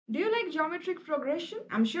Do you like geometric progression?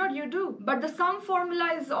 I'm sure you do. But the sum formula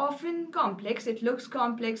is often complex. It looks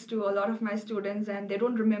complex to a lot of my students and they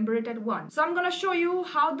don't remember it at once. So I'm gonna show you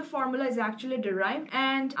how the formula is actually derived,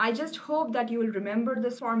 and I just hope that you will remember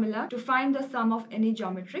this formula to find the sum of any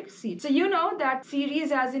geometric series. So you know that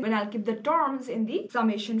series as in when I'll keep the terms in the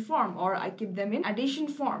summation form or I keep them in addition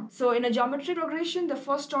form. So in a geometric progression, the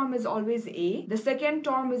first term is always a. The second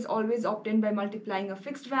term is always obtained by multiplying a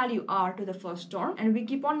fixed value r to the first term, and we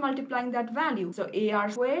keep on multiplying that value. So ar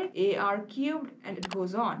squared, ar cubed, and it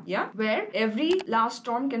goes on. Yeah, where every last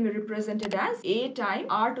term can be represented as a times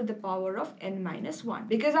r to the power of n minus 1.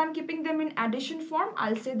 Because I'm keeping them in addition form,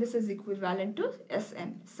 I'll say this is equivalent to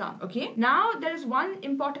Sn, sum. Okay, now there is one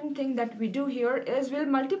important thing that we do here is we'll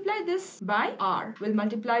multiply this by r. We'll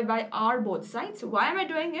multiply by r both sides. So why am I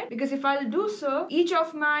doing it? Because if I'll do so, each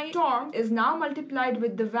of my term is now multiplied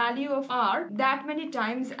with the value of r that many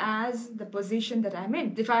times as the position that I'm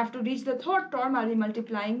in. If I have to reach the third term, I'll be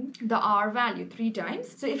multiplying the r value 3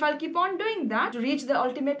 times. So if I'll keep on doing that, to reach the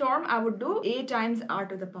ultimate term, I would do a times r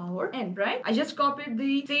to the power n, right? I just copied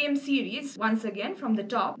the same series once again from the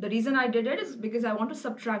top. The reason I did it is because I want to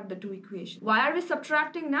subtract the two equations. Why are we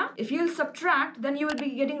subtracting now? If you'll subtract, then you will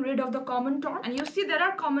be getting rid of the common term, and you see there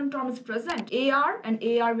are common terms present. ar and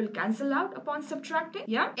ar will cancel out upon subtracting.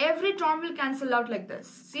 Yeah, every term will cancel out like this.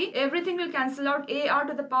 See, everything will cancel out. Ar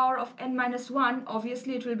to the power of n minus 1,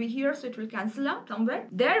 obviously it will be here, so it will cancel out somewhere.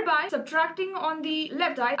 Thereby, subtracting on the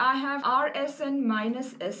left side, I have rsn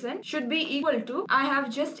minus sn should be equal to, I have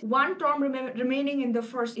just one term remaining in the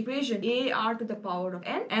first equation, ar to the power of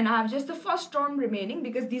n, and I have just the first term remaining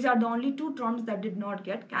because these are the only two terms that did not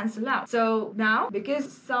get cancelled out. So now,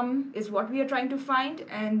 because sum is what we are trying to find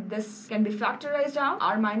and this can be factorized out,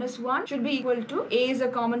 r minus 1 should be equal to, a is a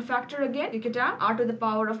common factor again, pick it out, r to the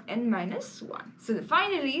power of n minus 1. So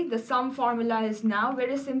finally, the sum formula is now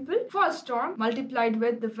very simple. First term multiplied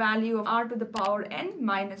with the value of r to the power n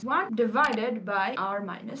minus 1 divided by r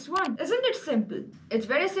minus 1. Isn't it simple? It's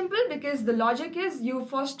very simple because the logic is you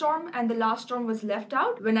first term and the last term was left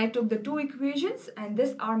out when I took the two equations and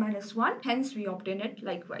this r minus 1, hence we obtain it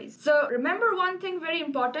likewise. So remember one thing very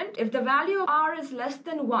important, if the value of r is less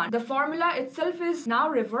than 1, the formula itself is now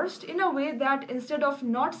reversed in a way that instead of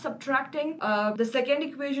not subtracting the second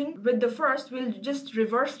equation with the first, we'll just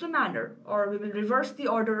reverse the manner, or we will reverse the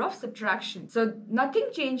order of subtraction. So nothing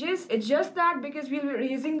changes, it's just that because we'll be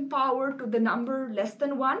raising power to the number less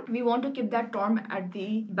than 1, we want to keep that term at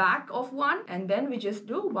the back of 1, and then we just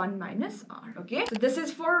do 1 minus r. Okay, so this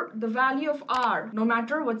is for the value of r. No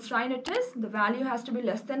matter what sign it is, the value has to be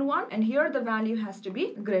less than 1, and here the value has to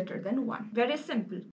be greater than 1. Very simple.